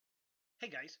Hey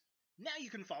guys, now you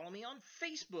can follow me on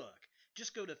Facebook.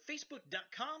 Just go to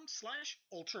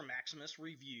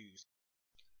facebook.com/UltraMaximusReviews.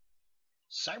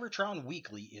 Cybertron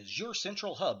Weekly is your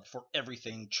central hub for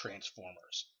everything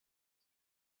Transformers.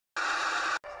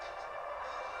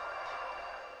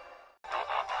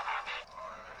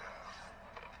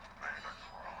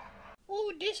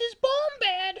 Oh, this is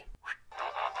Bombad!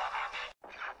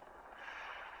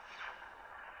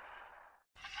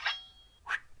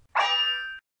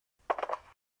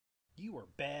 You are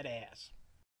badass.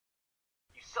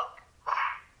 You suck.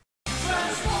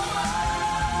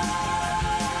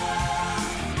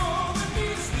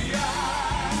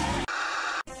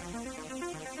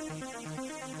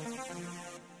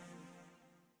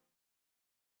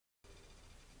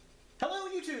 Hello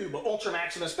YouTube, Ultra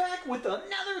Maximus back with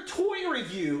another toy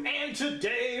review, and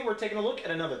today we're taking a look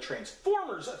at another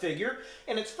Transformers figure,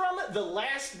 and it's from the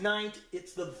last night.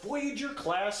 It's the Voyager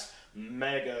class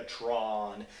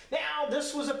Megatron. Now,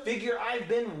 this was a figure I've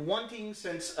been wanting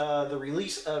since the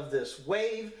release of this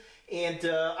wave, and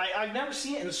I've never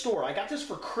seen it in the store. I got this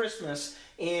for Christmas,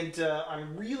 and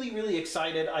I'm really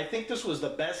excited. I think this was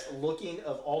the best looking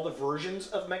of all the versions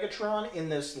of Megatron in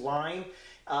this line.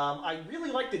 I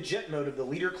really like the jet mode of the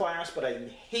leader class, but I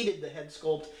hated the head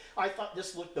sculpt. I thought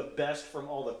this looked the best from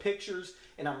all the pictures,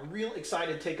 and I'm real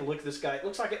excited to take a look at this guy. It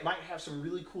looks like it might have some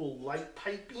really cool light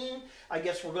piping. I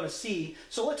guess we're going to see.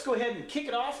 So let's go ahead and kick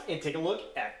it off and take a look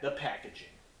at the packaging.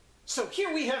 So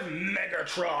here we have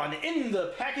Megatron in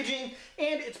the packaging,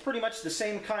 and it's pretty much the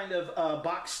same kind of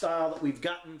box style that we've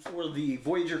gotten for the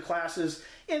Voyager classes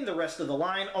in the rest of the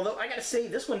line, although I gotta say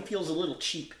this one feels a little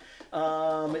cheap.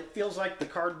 It feels like the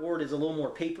cardboard is a little more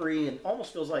papery and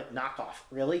almost feels like knockoff,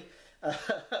 really.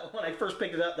 When I first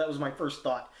picked it up, that was my first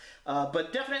thought.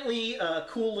 But definitely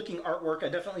cool looking artwork. I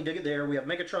definitely dig it there. We have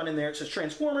Megatron in there. It says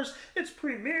Transformers. It's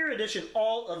Premier Edition.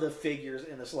 All of the figures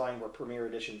in this line were Premier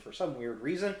Edition for some weird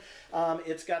reason.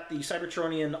 It's got the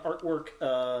Cybertronian artwork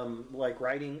like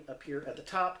writing up here at the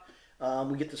top.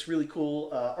 We get this really cool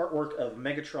artwork of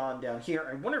Megatron down here.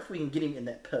 I wonder if we can get him in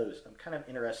that pose. I'm kind of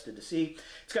interested to see.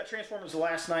 It's got Transformers the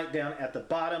Last Night down at the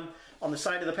bottom. On the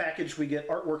side of the package, we get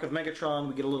artwork of Megatron.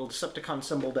 We get a little Decepticon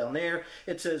symbol down there.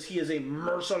 It says he is a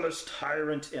merciless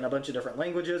tyrant in a bunch of different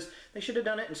languages. They should have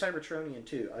done it in Cybertronian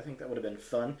too. I think that would have been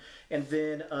fun. And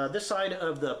then this side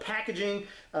of the packaging,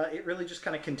 it really just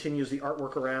kind of continues the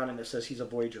artwork around, and it says he's a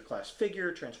Voyager class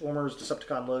figure, Transformers,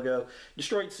 Decepticon logo,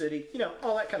 Destroyed City, you know,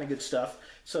 all that kind of good stuff.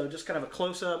 So just kind of a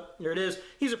close-up. There it is.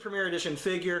 He's a Premier Edition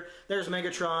figure. There's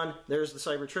Megatron. There's the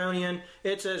Cybertronian.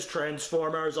 It says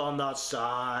Transformers on the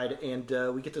side. And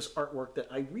we get this artwork that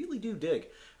I really do dig.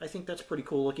 I think that's pretty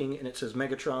cool looking. And it says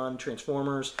Megatron,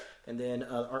 Transformers. And then the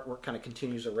artwork kind of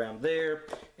continues around there.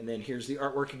 And then here's the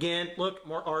artwork again. Look,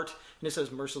 more art. And it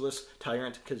says Merciless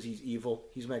Tyrant because he's evil.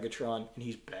 He's Megatron. And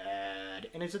he's bad.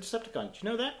 And he's a Decepticon. Did you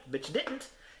know that? Bet you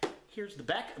didn't. Here's the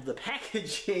back of the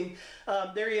packaging.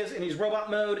 There he is in his robot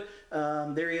mode.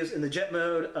 There he is in the jet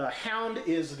mode. Hound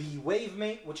is the wave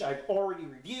mate, which I've already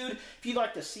reviewed. If you'd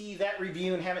like to see that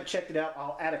review and haven't checked it out,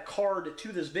 I'll add a card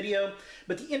to this video.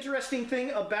 But the interesting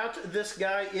thing about this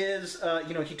guy is,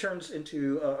 you know, he turns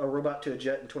into a robot to a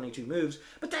jet in 22 moves.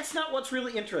 But that's not what's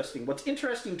really interesting. What's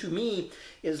interesting to me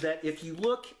is that if you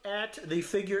look at the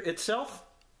figure itself,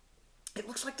 it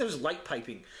looks like there's light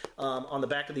piping on the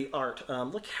back of the art.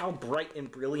 Look how bright and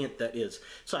brilliant that is.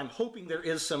 So I'm hoping there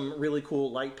is some really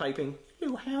cool light piping,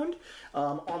 little hound,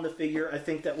 on the figure. I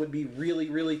think that would be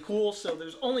really cool. So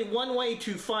there's only one way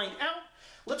to find out.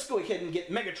 Let's go ahead and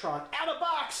get Megatron out of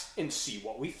box and see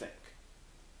what we think.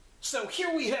 So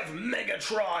here we have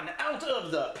Megatron out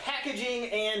of the packaging,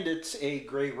 and it's a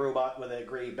gray robot with a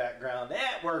gray background.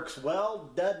 That works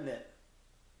well, doesn't it?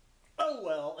 Oh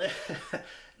well.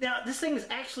 Now, this thing is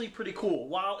actually pretty cool.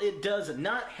 While it does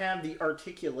not have the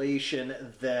articulation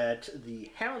that the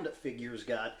Hound figures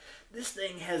got, this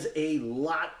thing has a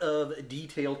lot of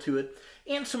detail to it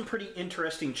and some pretty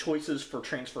interesting choices for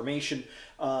transformation.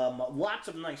 Lots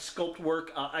of nice sculpt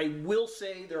work. I will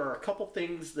say there are a couple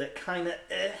things that kind of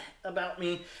about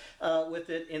me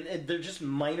with it, and they're just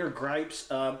minor gripes,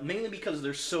 mainly because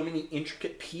there's so many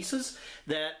intricate pieces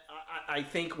that I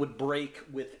think would break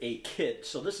with a kid.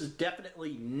 So this is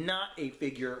definitely not a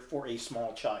figure for a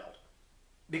small child,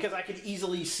 because I could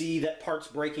easily see that parts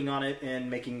breaking on it and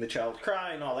making the child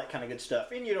cry and all that kind of good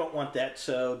stuff, and you don't want that.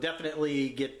 So definitely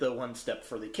get the one step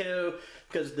for the kiddo,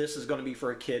 because this is going to be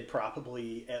for a kid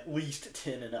probably at least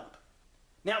 10 and up.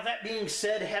 Now, that being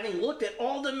said, having looked at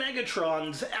all the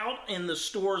Megatrons out in the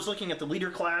stores, looking at the leader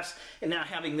class, and now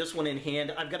having this one in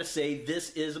hand, I've got to say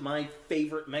this is my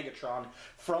favorite Megatron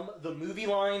from the movie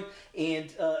line. And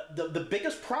the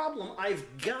biggest problem I've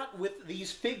got with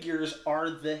these figures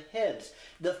are the heads.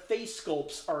 The face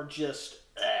sculpts are just...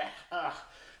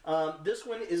 this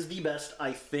one is the best,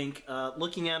 I think.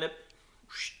 Looking at it,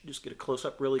 just get a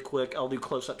close-up really quick. I'll do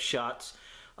close-up shots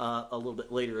a little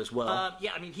bit later as well.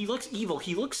 Yeah, I mean, he looks evil.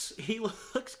 He looks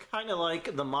kind of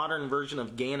like the modern version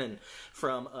of Ganon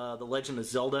from The Legend of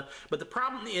Zelda. But the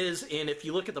problem is, and if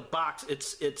you look at the box,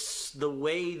 it's the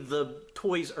way the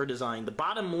toys are designed. The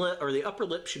bottom lip, or the upper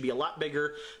lip, should be a lot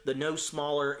bigger, the nose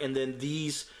smaller, and then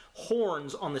these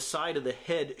horns on the side of the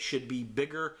head should be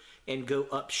bigger and go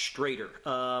up straighter.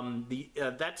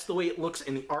 That's the way it looks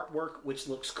in the artwork, which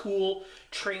looks cool.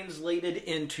 Translated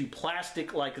into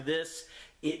plastic like this,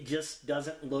 it just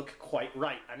doesn't look quite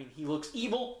right. I mean, he looks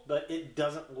evil, but it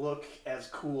doesn't look as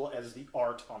cool as the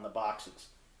art on the boxes.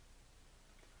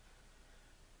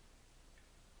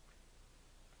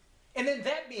 And then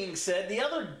that being said, the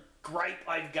other gripe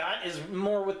I've got is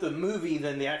more with the movie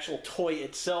than the actual toy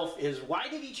itself, is why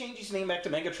did he change his name back to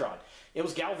Megatron? It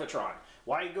was Galvatron.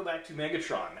 Why go back to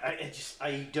Megatron?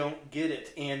 I don't get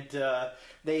it. And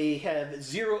they have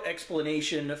zero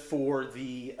explanation for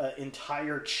the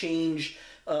entire change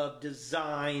of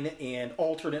design and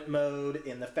alternate mode,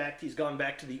 and the fact he's gone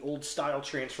back to the old style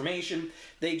transformation.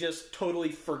 They just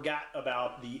totally forgot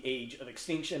about the Age of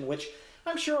Extinction, which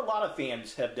I'm sure a lot of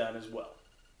fans have done as well.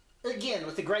 Again,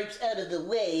 with the gripes out of the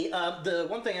way, the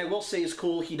one thing I will say is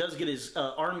cool, he does get his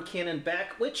arm cannon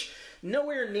back, which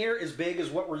nowhere near as big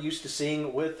as what we're used to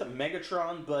seeing with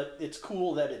Megatron, but it's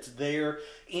cool that it's there,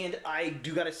 and I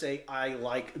do gotta say, I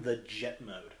like the jet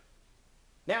mode.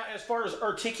 Now, as far as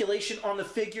articulation on the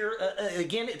figure,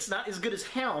 again, it's not as good as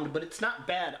Hound, but it's not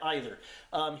bad either.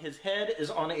 His head is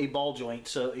on a ball joint,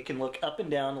 so it can look up and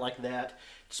down like that.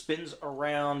 It spins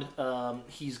around.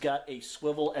 He's got a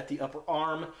swivel at the upper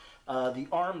arm. The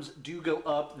arms do go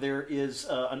up. There is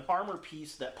an armor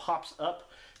piece that pops up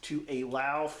to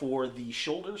allow for the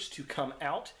shoulders to come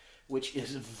out, which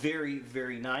is very,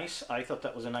 very nice. I thought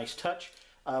that was a nice touch.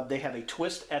 They have a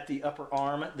twist at the upper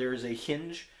arm. There is a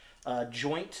hinge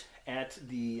joint at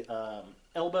the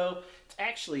elbow. It's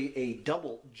actually a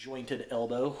double jointed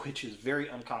elbow, which is very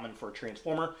uncommon for a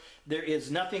Transformer. There is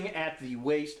nothing at the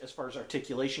waist as far as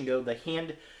articulation go. The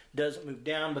hand does move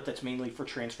down, but that's mainly for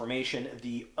transformation.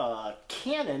 The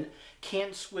cannon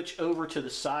can switch over to the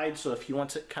side, so if he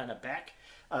wants it kind of back,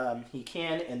 he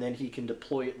can, and then he can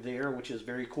deploy it there, which is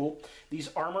very cool.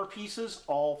 These armor pieces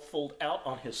all fold out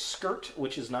on his skirt,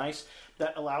 which is nice.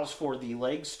 That allows for the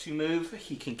legs to move.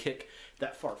 He can kick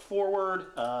that far forward.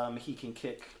 He can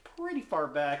kick pretty far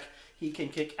back. He can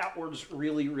kick outwards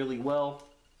really, really well.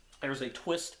 There's a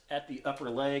twist at the upper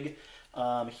leg.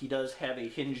 He does have a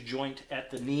hinge joint at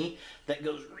the knee that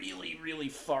goes really, really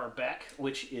far back,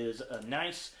 which is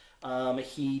nice.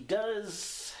 He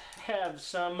does have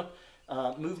some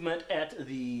movement at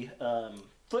the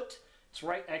foot. It's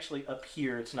right actually up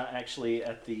here. It's not actually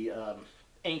at the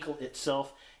ankle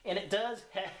itself. And it does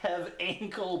have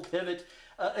ankle pivot.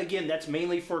 Again, that's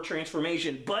mainly for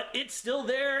transformation, but it's still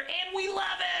there, and we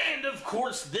love it! And of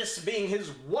course, this being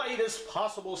his widest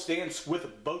possible stance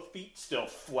with both feet still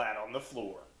flat on the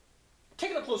floor.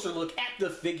 Taking a closer look at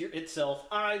the figure itself,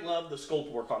 I love the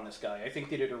sculpt work on this guy. I think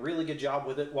they did a really good job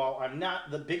with it. While I'm not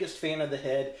the biggest fan of the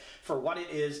head, for what it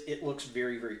is, it looks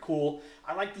very, very cool.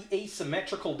 I like the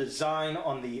asymmetrical design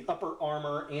on the upper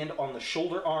armor and on the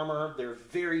shoulder armor. They're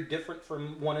very different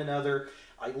from one another.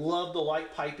 I love the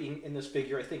light piping in this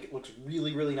figure. I think it looks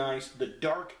really, really nice. The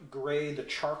dark gray, the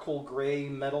charcoal gray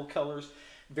metal colors,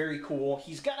 very cool.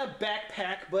 He's got a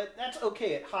backpack, but that's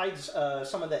okay. It hides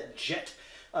some of that jet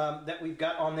that we've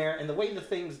got on there. And the way the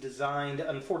thing's designed,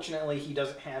 unfortunately, he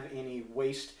doesn't have any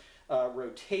waist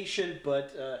rotation,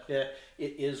 but it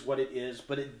is what it is.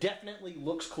 But it definitely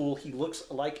looks cool. He looks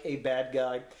like a bad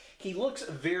guy. He looks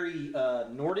very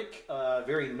Nordic,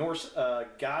 very Norse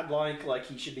godlike, like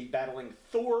he should be battling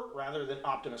Thor rather than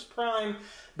Optimus Prime.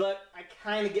 But I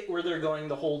kind of get where they're going,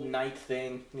 the whole knight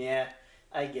thing. Yeah,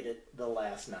 I get it, the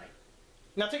last night.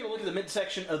 Now taking a look at the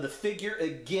midsection of the figure,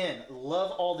 again,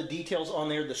 love all the details on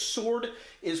there. The sword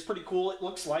is pretty cool. It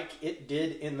looks like it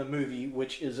did in the movie,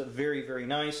 which is very, very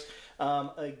nice.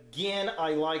 Again,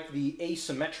 I like the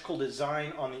asymmetrical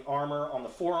design on the armor, on the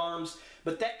forearms,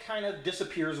 but that kind of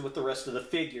disappears with the rest of the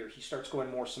figure. He starts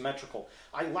going more symmetrical.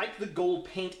 I like the gold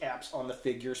paint apps on the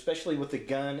figure, especially with the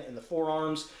gun and the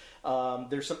forearms.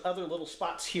 There's some other little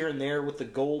spots here and there with the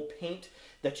gold paint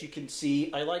that you can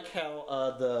see. I like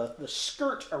how the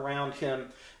skirt around him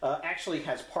actually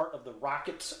has part of the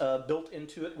rockets built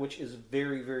into it, which is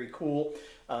very, very cool.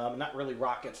 Not really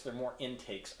rockets, they're more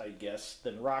intakes, I guess,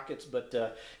 than rockets,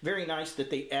 but very nice that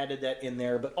they added that in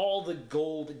there. But all the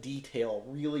gold detail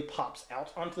really pops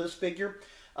out onto this figure.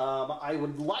 I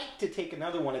would like to take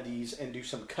another one of these and do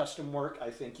some custom work. I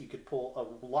think you could pull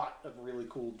a lot of really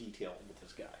cool detail with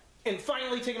this guy. And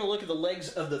finally, taking a look at the legs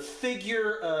of the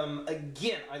figure.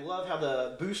 Again, I love how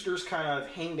the boosters kind of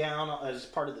hang down as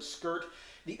part of the skirt.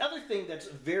 The other thing that's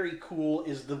very cool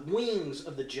is the wings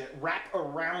of the jet wrap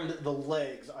around the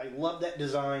legs. I love that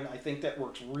design. I think that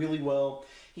works really well.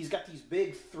 He's got these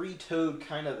big three-toed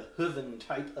kind of hooven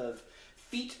type of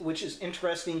feet, which is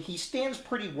interesting. He stands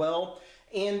pretty well,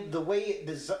 and the way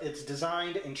it's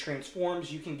designed and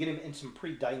transforms, you can get him in some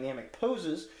pretty dynamic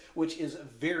poses, which is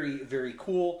very, very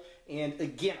cool. And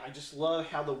again, I just love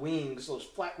how the wings, those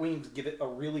flat wings, give it a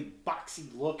really boxy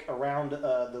look around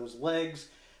those legs.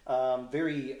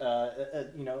 Very,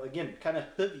 you know, again, kind of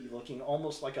hoovy looking,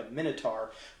 almost like a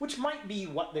minotaur, which might be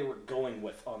what they were going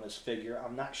with on this figure.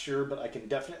 I'm not sure, but I can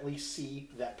definitely see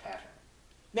that pattern.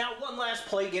 Now, one last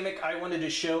play gimmick I wanted to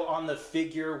show on the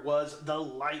figure was the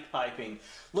light piping.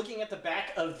 Looking at the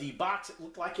back of the box, it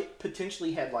looked like it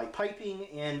potentially had light piping,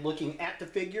 and looking at the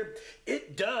figure,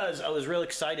 it does. I was real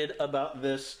excited about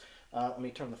this. Let me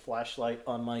turn the flashlight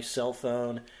on my cell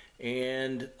phone,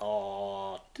 and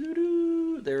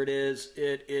there it is.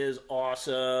 It is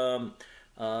awesome.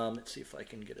 Let's see if I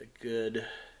can get a good...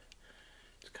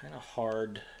 It's kind of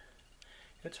hard.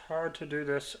 It's hard to do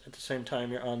this at the same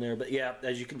time you're on there, but yeah,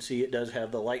 as you can see, it does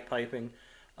have the light piping.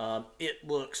 It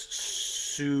looks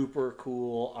super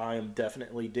cool. I am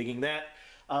definitely digging that.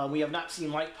 We have not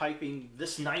seen light piping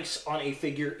this nice on a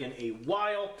figure in a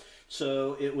while,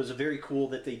 so it was very cool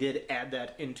that they did add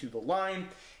that into the line.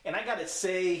 And I gotta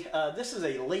say, this is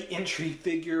a late entry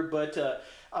figure, but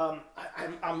I'm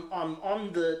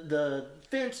on the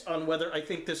fence on whether I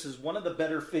think this is one of the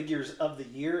better figures of the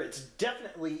year. It's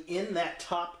definitely in that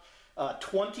top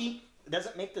 20. It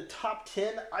doesn't make the top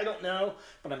 10, I don't know,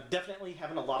 but I'm definitely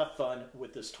having a lot of fun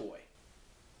with this toy.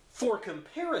 For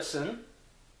comparison,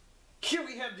 here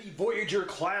we have the Voyager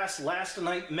class Last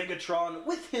Night Megatron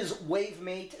with his wave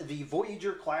mate, the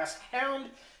Voyager class Hound.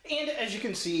 And as you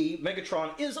can see,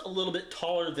 Megatron is a little bit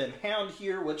taller than Hound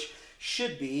here, which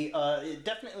should be. It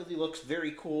definitely looks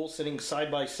very cool sitting side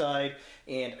by side,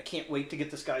 and I can't wait to get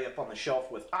this guy up on the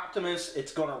shelf with Optimus.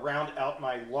 It's going to round out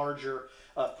my larger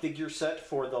figure set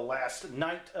for the Last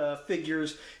Night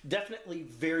figures. Definitely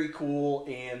very cool,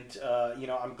 and you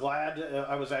know, I'm glad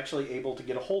I was actually able to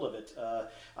get a hold of it.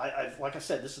 Like I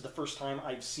said, this is the first time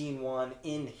I've seen one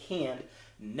in hand.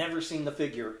 Never seen the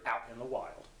figure out in the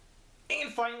wild.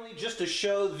 And finally, just to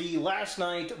show the Last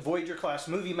Night Voyager class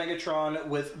movie Megatron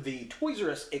with the Toys R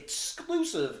Us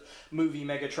exclusive movie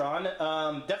Megatron.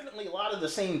 Definitely a lot of the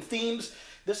same themes.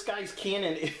 This guy's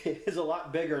cannon is a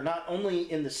lot bigger, not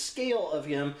only in the scale of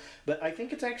him, but I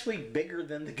think it's actually bigger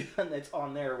than the gun that's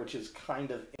on there, which is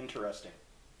kind of interesting.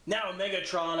 Now,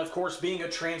 Megatron, of course, being a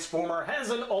Transformer,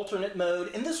 has an alternate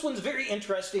mode, and this one's very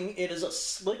interesting. It is a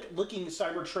slick-looking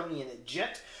Cybertronian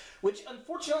jet, which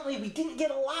unfortunately we didn't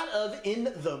get a lot of in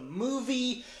the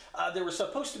movie. There was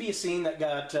supposed to be a scene that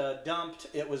got dumped.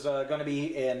 It was going to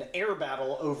be an air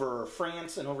battle over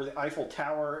France and over the Eiffel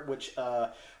Tower, which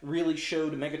really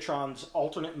showed Megatron's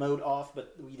alternate mode off,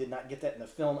 but we did not get that in the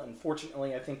film.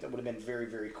 Unfortunately, I think that would have been very,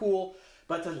 very cool.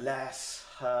 But alas,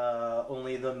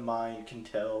 only the mind can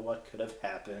tell what could have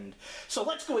happened. So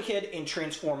let's go ahead and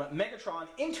transform Megatron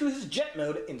into his jet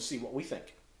mode and see what we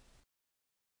think.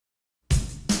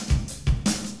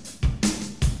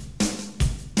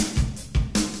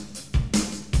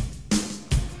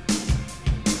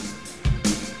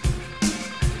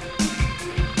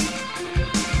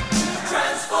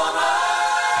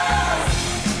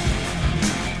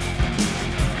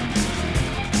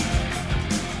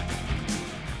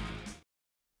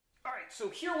 So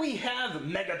here we have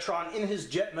Megatron in his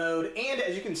jet mode, and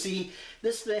as you can see,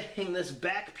 this thing, this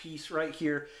back piece right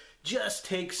here, just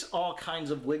takes all kinds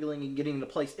of wiggling and getting into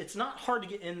place. It's not hard to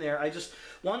get in there. I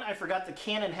forgot the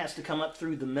cannon has to come up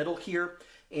through the middle here,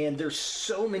 and there's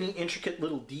so many intricate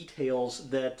little details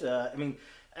that, I mean,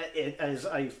 as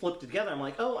I flipped it together, I'm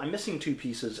like, oh, I'm missing two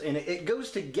pieces, and it goes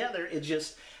together. It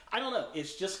just, I don't know,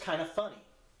 it's just kind of funny.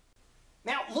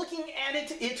 Now, looking at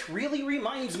it, it really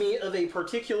reminds me of a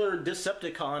particular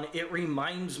Decepticon. It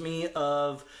reminds me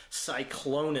of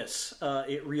Cyclonus.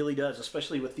 It really does,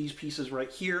 especially with these pieces right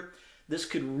here. This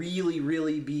could really,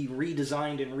 really be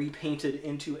redesigned and repainted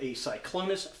into a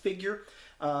Cyclonus figure.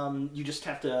 You just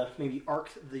have to maybe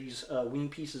arc these wing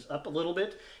pieces up a little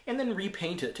bit and then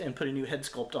repaint it and put a new head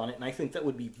sculpt on it. And I think that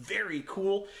would be very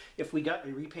cool if we got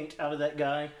a repaint out of that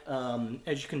guy.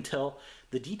 As you can tell,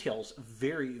 the detail's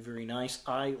very, very nice.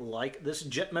 I like this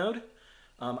jet mode.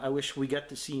 I wish we got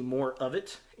to see more of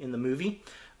it in the movie.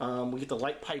 We get the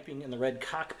light piping in the red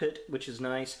cockpit, which is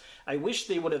nice. I wish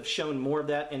they would have shown more of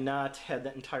that and not had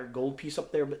that entire gold piece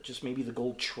up there, but just maybe the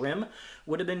gold trim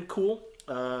would have been cool.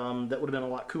 That would have been a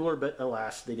lot cooler, but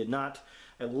alas, they did not.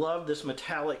 I love this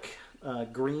metallic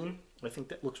green. I think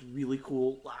that looks really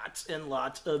cool. Lots and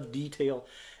lots of detail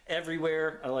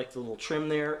everywhere. I like the little trim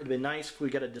there. It'd been nice if we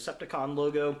got a Decepticon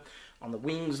logo on the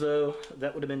wings, though.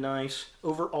 That would have been nice.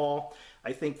 Overall,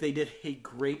 I think they did a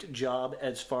great job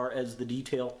as far as the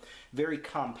detail. Very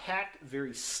compact,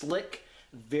 very slick,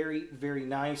 very, very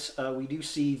nice. We do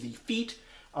see the feet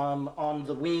on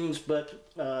the wings,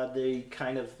 but they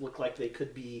kind of look like they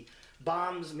could be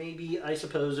bombs, maybe, I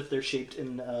suppose, if they're shaped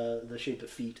in the shape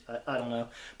of feet. I don't know.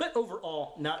 But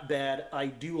overall, not bad. I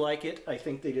do like it. I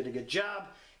think they did a good job.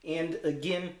 And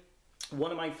again, one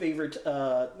of my favorite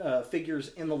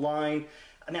figures in the line.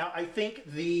 Now, I think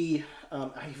I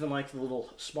even like the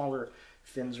little smaller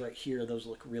fins right here. Those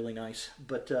look really nice.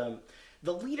 But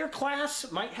the leader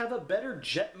class might have a better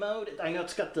jet mode. I know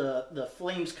it's got the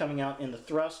flames coming out in the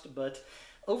thrust, but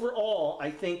overall,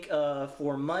 I think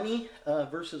for money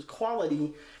versus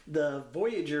quality, the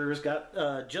Voyager's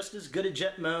got just as good a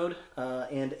jet mode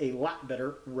and a lot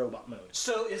better robot mode.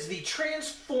 So is the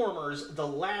Transformers The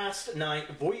Last Night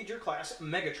Voyager class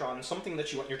Megatron something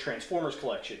that you want in your Transformers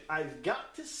collection? I've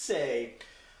got to say,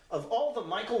 of all the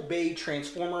Michael Bay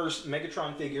Transformers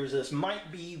Megatron figures, this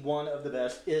might be one of the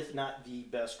best, if not the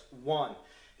best one.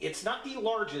 It's not the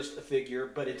largest figure,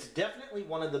 but it's definitely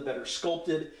one of the better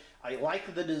sculpted. I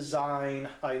like the design.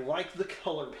 I like the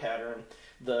color pattern.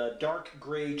 The dark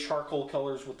gray charcoal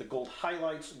colors with the gold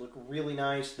highlights look really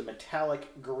nice. The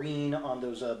metallic green on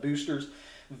those boosters,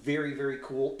 very, very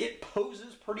cool. It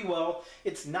poses pretty well.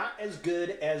 It's not as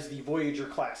good as the Voyager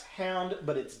class Hound,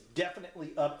 but it's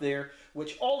definitely up there,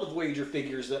 which all the Voyager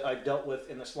figures that I've dealt with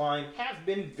in this line have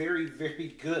been very,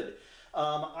 very good.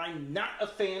 I'm not a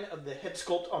fan of the head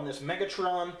sculpt on this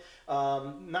Megatron.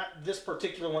 Not this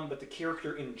particular one, but the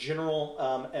character in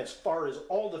general. As far as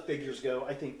all the figures go,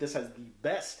 I think this has the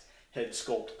best head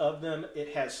sculpt of them.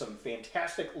 It has some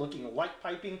fantastic looking light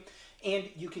piping, and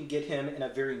you can get him in a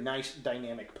very nice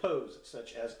dynamic pose,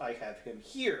 such as I have him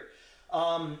here.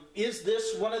 Is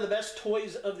this one of the best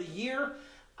toys of the year?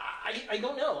 I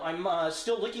don't know. I'm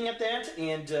still looking at that,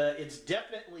 and it's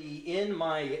definitely in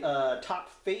my top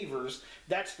favors,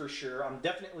 that's for sure. I'm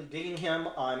definitely digging him.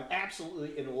 I'm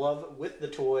absolutely in love with the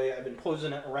toy. I've been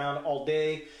posing it around all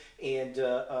day, and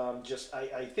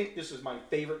I think this is my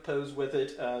favorite pose with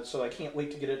it, so I can't wait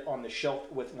to get it on the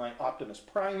shelf with my Optimus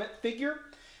Prime figure.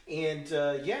 And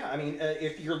yeah, I mean,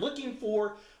 if you're looking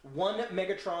for one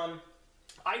Megatron,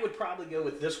 I would probably go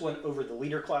with this one over the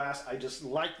leader class. I just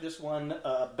like this one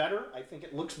better. I think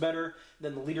it looks better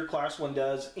than the leader class one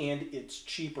does, and it's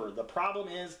cheaper. The problem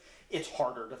is it's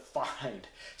harder to find.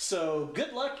 So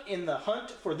good luck in the hunt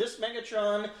for this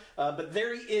Megatron, but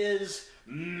there he is,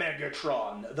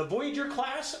 Megatron, the Voyager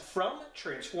class from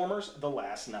Transformers The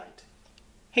Last Night.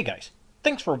 Hey guys,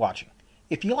 thanks for watching.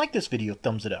 If you like this video,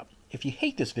 thumbs it up. If you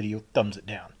hate this video, thumbs it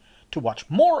down. To watch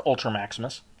more Ultra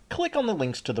Maximus, click on the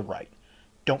links to the right.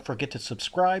 Don't forget to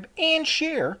subscribe and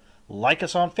share, like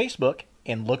us on Facebook,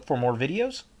 and look for more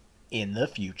videos in the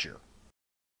future.